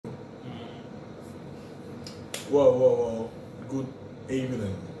Well, good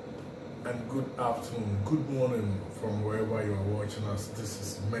evening and good afternoon, good morning from wherever you are watching us. This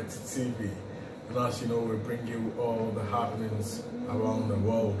is Met TV, and as you know, we bring you all the happenings around the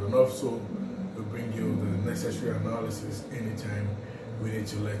world, and also we bring you the necessary analysis anytime we need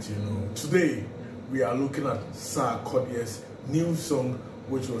to let you know. Today, we are looking at Sarkodie's new song,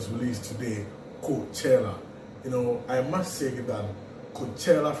 which was released today, Coachella. You know, I must say that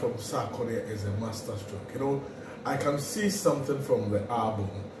Coachella from Sarkodie is a masterstroke. You know, I can see something from the album.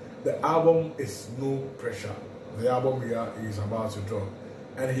 The album is no pressure. The album here is about to drop.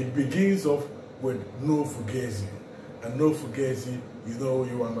 And he begins off with no fugazi. And no fugazi, you know,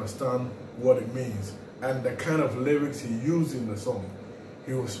 you understand what it means. And the kind of lyrics he used in the song.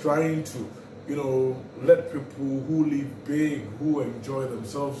 He was trying to, you know, let people who live big, who enjoy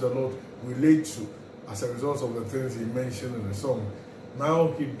themselves a lot, relate to as a result of the things he mentioned in the song.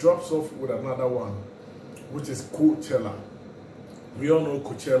 Now he drops off with another one, which is Coachella. We all know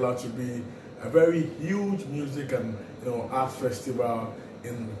Coachella to be a very huge music and art festival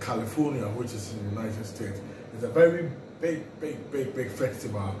in California, which is in the United States. It's a very big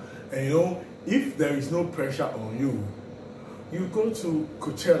festival. And you know, if there is no pressure on you, you go to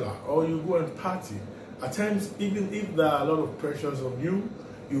Coachella or you go and party. At times, even if there are a lot of pressures on you,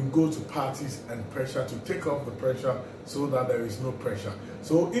 you go to parties and pressure to take off the pressure so that there is no pressure.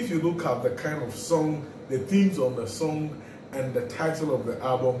 So if you look at the kind of song, the themes on the song, and the title of the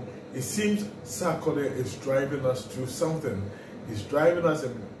album, it seems Sarkodie is driving us through something. He's driving us,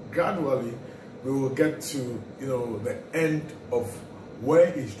 and gradually we will get to the end of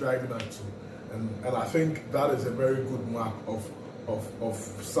where he's driving us to. And I think that is a very good mark of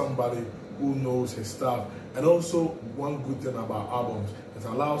somebody who knows his stuff. And also, one good thing about albums, it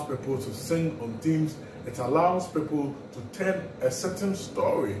allows people to sing on themes. It allows people to tell a certain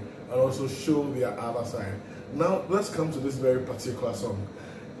story and also show their other side. Now, let's come to this very particular song.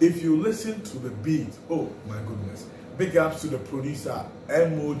 If you listen to the beat, oh my goodness, big ups to the producer,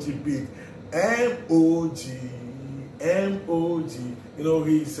 MOG Beat, M-O-G. You know,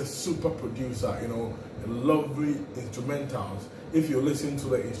 he's a super producer, lovely instrumentals. If you listen to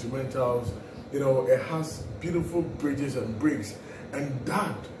the instrumentals, it has beautiful bridges and breaks. And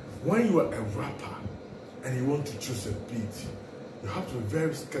that, when you are a rapper and you want to choose a beat, you have to be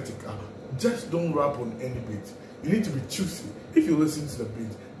very skeptical. Just don't rap on any beat. You need to be choosy. If you listen to the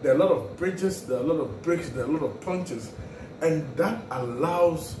beat, there are a lot of bridges, there are a lot of breaks, there are a lot of punches. And that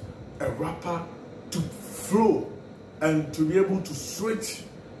allows a rapper to flow and to be able to switch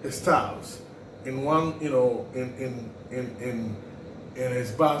his styles in one, in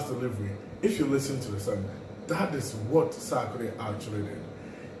his bass delivery. If you listen to the song, that is what Sarkodie actually did.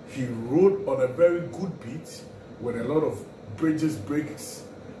 He wrote on a very good beat with a lot of bridges, breaks,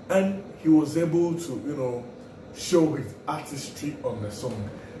 and he was able to, show his artistry on the song.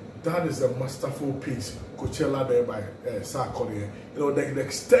 That is a masterful piece, Coachella there by Sarkodie. The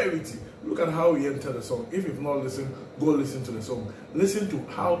dexterity. Look at how he entered the song. If you've not listened, go listen to the song. Listen to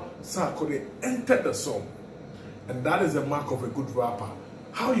how Sarkodie entered the song. And that is a mark of a good rapper.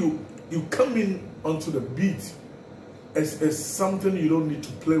 How you come in onto the beat is something you don't need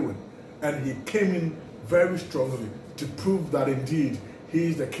to play with. And he came in very strongly to prove that indeed he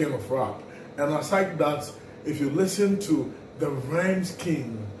is the king of rap. And aside that, if you listen to the rhyme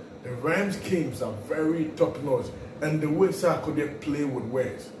scheme, the rhyme schemes are very top notch. And the way Sarkodie play with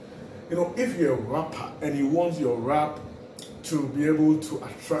words. If you're a rapper and you want your rap to be able to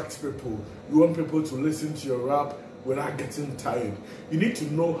attract people, you want people to listen to your rap without getting tired, you need to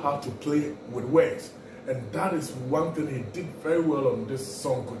know how to play with words. And that is one thing he did very well on this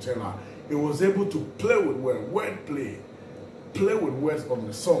song, Coachella. He was able to play with word play with words on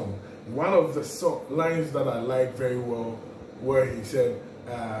the song. One of the lines that I like very well, where he said,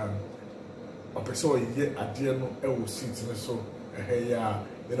 and as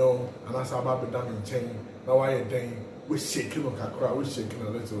I'm about done in chain, now I then we're shaking we're shaking a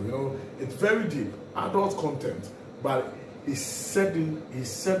little, it's very deep, adult content, but he said it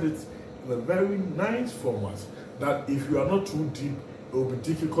in a very nice format that if you are not too deep, it will be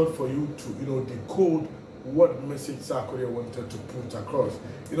difficult for you to decode what message Sarkodie wanted to put across.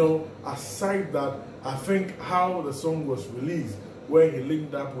 Aside that, I think how the song was released, where he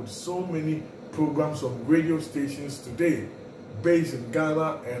linked up with so many programs on radio stations today, based in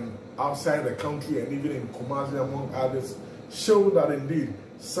Ghana and outside the country and even in Kumasi among others, show that indeed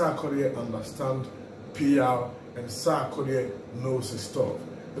Sarkodie understands PR and Sarkodie knows his stuff.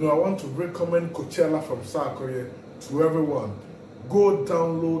 I want to recommend Coachella from Sarkodie to everyone. Go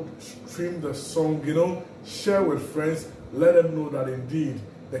download, stream the song, share with friends, let them know that indeed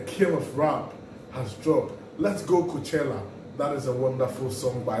the king of rap has dropped. Let's Go Coachella. That is a wonderful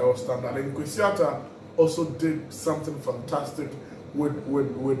song by all standard. And Kwesiata also did something fantastic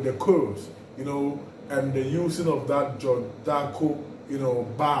with the chorus, you know, and the using of that George Darko, you know,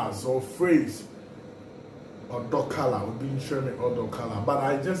 bars or phrase or Dokala, or being shown or Dokala. But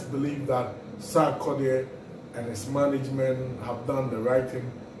I just believe that Sarkodie and his management have done the right thing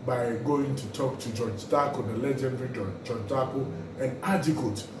by going to talk to George Darko, the legendary George Darko, and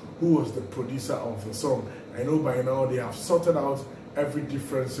Ajikut, who was the producer of the song. I know by now they have sorted out every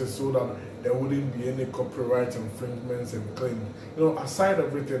differences so that there wouldn't be any copyright infringements and claims. You know, aside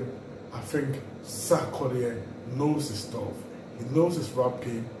everything, I think Sarkodie knows his stuff. He knows his rap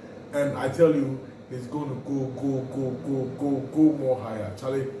game, and I tell you, he's going to go more higher.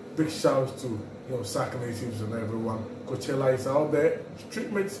 Charlie, big shouts to, you know, Sark natives and everyone. Coachella is out there.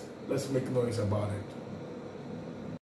 Street mates, let's make noise about it.